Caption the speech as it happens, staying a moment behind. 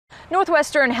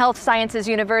Northwestern Health Sciences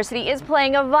University is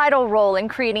playing a vital role in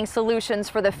creating solutions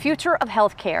for the future of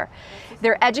healthcare.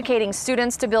 They're educating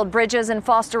students to build bridges and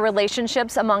foster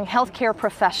relationships among healthcare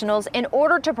professionals in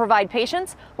order to provide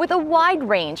patients with a wide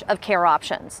range of care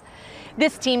options.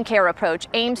 This team care approach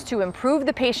aims to improve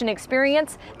the patient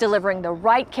experience, delivering the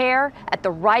right care at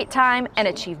the right time and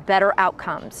achieve better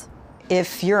outcomes.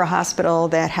 If you're a hospital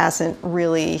that hasn't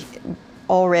really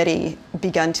already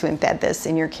begun to embed this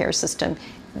in your care system,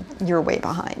 you're way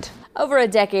behind. Over a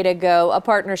decade ago, a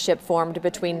partnership formed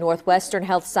between Northwestern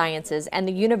Health Sciences and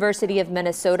the University of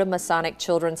Minnesota Masonic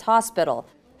Children's Hospital.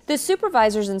 The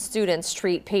supervisors and students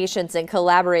treat patients and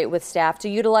collaborate with staff to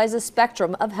utilize a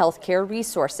spectrum of healthcare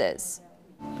resources.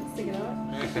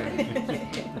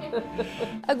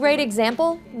 A great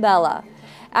example, Bella.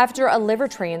 After a liver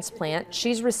transplant,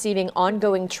 she's receiving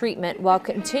ongoing treatment while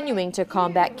continuing to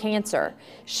combat cancer.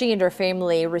 She and her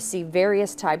family receive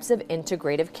various types of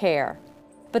integrative care.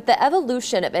 But the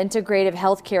evolution of integrative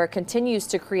healthcare continues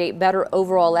to create better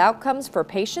overall outcomes for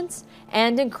patients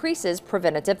and increases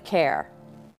preventative care.